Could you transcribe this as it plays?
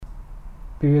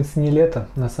Певец не лето,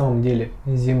 на самом деле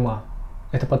зима.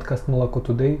 Это подкаст «Молоко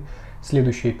Today»,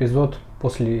 следующий эпизод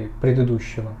после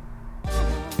предыдущего.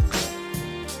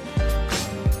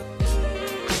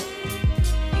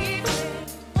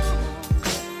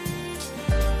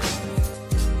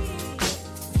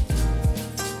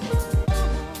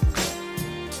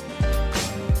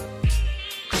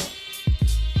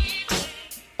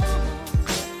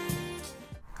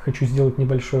 Хочу сделать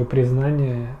небольшое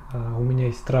признание. У меня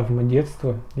есть травма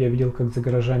детства. Я видел, как за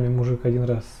гаражами мужик один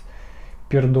раз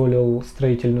пердолил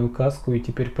строительную каску, и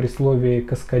теперь при слове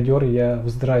 «каскадер» я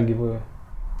вздрагиваю.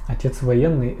 Отец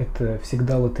военный – это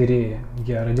всегда лотерея.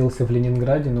 Я родился в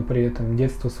Ленинграде, но при этом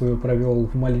детство свое провел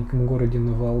в маленьком городе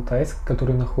Новоалтайск,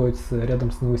 который находится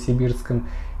рядом с Новосибирском.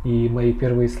 И мои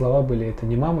первые слова были: это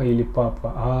не мама или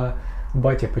папа, а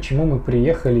батя, почему мы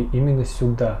приехали именно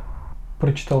сюда?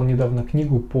 Прочитал недавно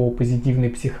книгу по позитивной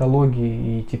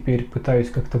психологии и теперь пытаюсь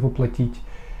как-то воплотить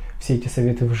все эти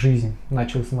советы в жизнь.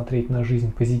 Начал смотреть на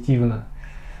жизнь позитивно.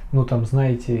 Там,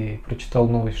 знаете, прочитал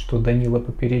новость, что Данила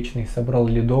Поперечный собрал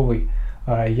Ледовый,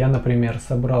 а я, например,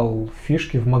 собрал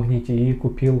фишки в Магните и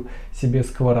купил себе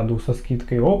сковороду со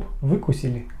скидкой. Оп,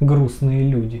 выкусили грустные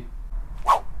люди.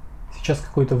 Сейчас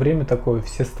какое-то время такое,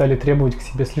 все стали требовать к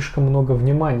себе слишком много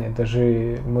внимания.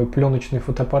 Даже мой пленочный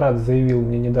фотоаппарат заявил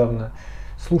мне недавно: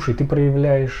 слушай, ты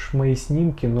проявляешь мои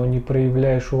снимки, но не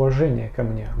проявляешь уважения ко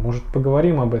мне. Может,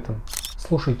 поговорим об этом?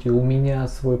 Слушайте, у меня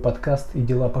свой подкаст, и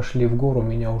дела пошли в гору,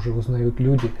 меня уже узнают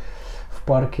люди. В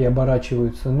парке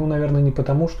оборачиваются. Наверное, не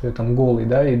потому, что я там голый,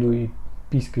 иду и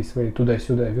писькой своей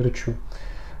туда-сюда верчу.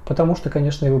 Потому что,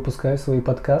 конечно, я выпускаю свой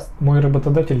подкаст. Мой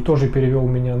работодатель тоже перевел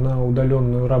меня на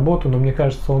удаленную работу, но мне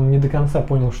кажется, он не до конца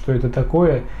понял, что это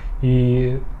такое,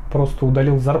 и просто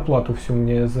удалил зарплату всю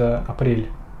мне за апрель.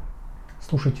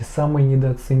 Слушайте, самые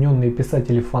недооцененные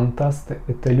писатели-фантасты –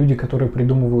 это люди, которые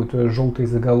придумывают желтые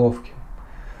заголовки.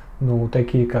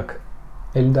 Такие как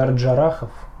Эльдар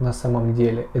Джарахов, на самом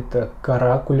деле, это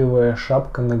каракулевая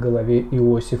шапка на голове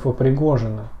Иосифа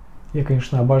Пригожина. Я,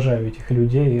 конечно, обожаю этих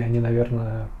людей, и они,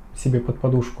 наверное, себе под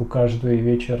подушку каждый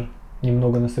вечер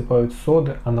немного насыпают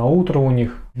соды, а на утро у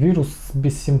них вирус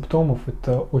без симптомов.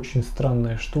 Это очень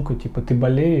странная штука, типа ты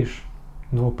болеешь,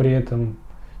 но при этом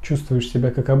чувствуешь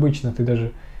себя как обычно, ты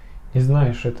даже не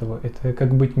знаешь этого. Это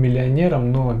как быть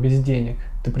миллионером, но без денег.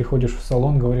 Ты приходишь в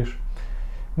салон, говоришь: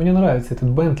 мне нравится этот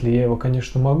Бентли, я его,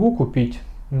 конечно, могу купить,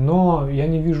 но я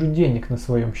не вижу денег на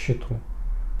своем счету.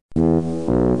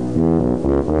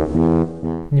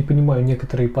 Не понимаю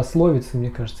некоторые пословицы, мне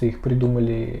кажется, их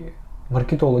придумали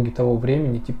маркетологи того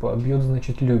времени, типа «бьет,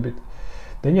 значит, любит».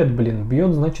 Да нет,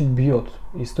 бьет, значит, бьет.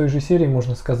 Из той же серии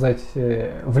можно сказать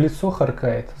 «в лицо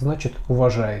харкает, значит,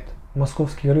 уважает».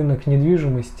 Московский рынок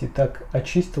недвижимости так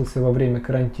очистился во время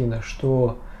карантина,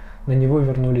 что на него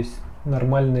вернулись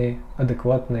нормальные,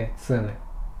 адекватные цены.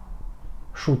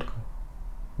 Шутка.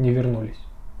 Не вернулись.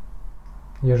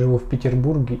 Я живу в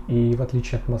Петербурге, и в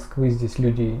отличие от Москвы, здесь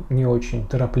люди не очень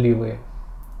торопливые.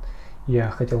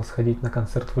 Я хотел сходить на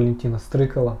концерт Валентина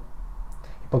Стрыкала.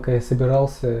 И пока я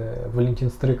собирался, Валентин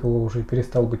Стрыкало уже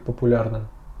перестал быть популярным.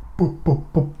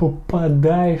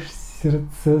 Попадаешь в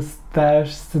сердце,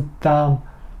 ставишься там,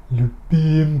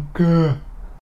 любимка.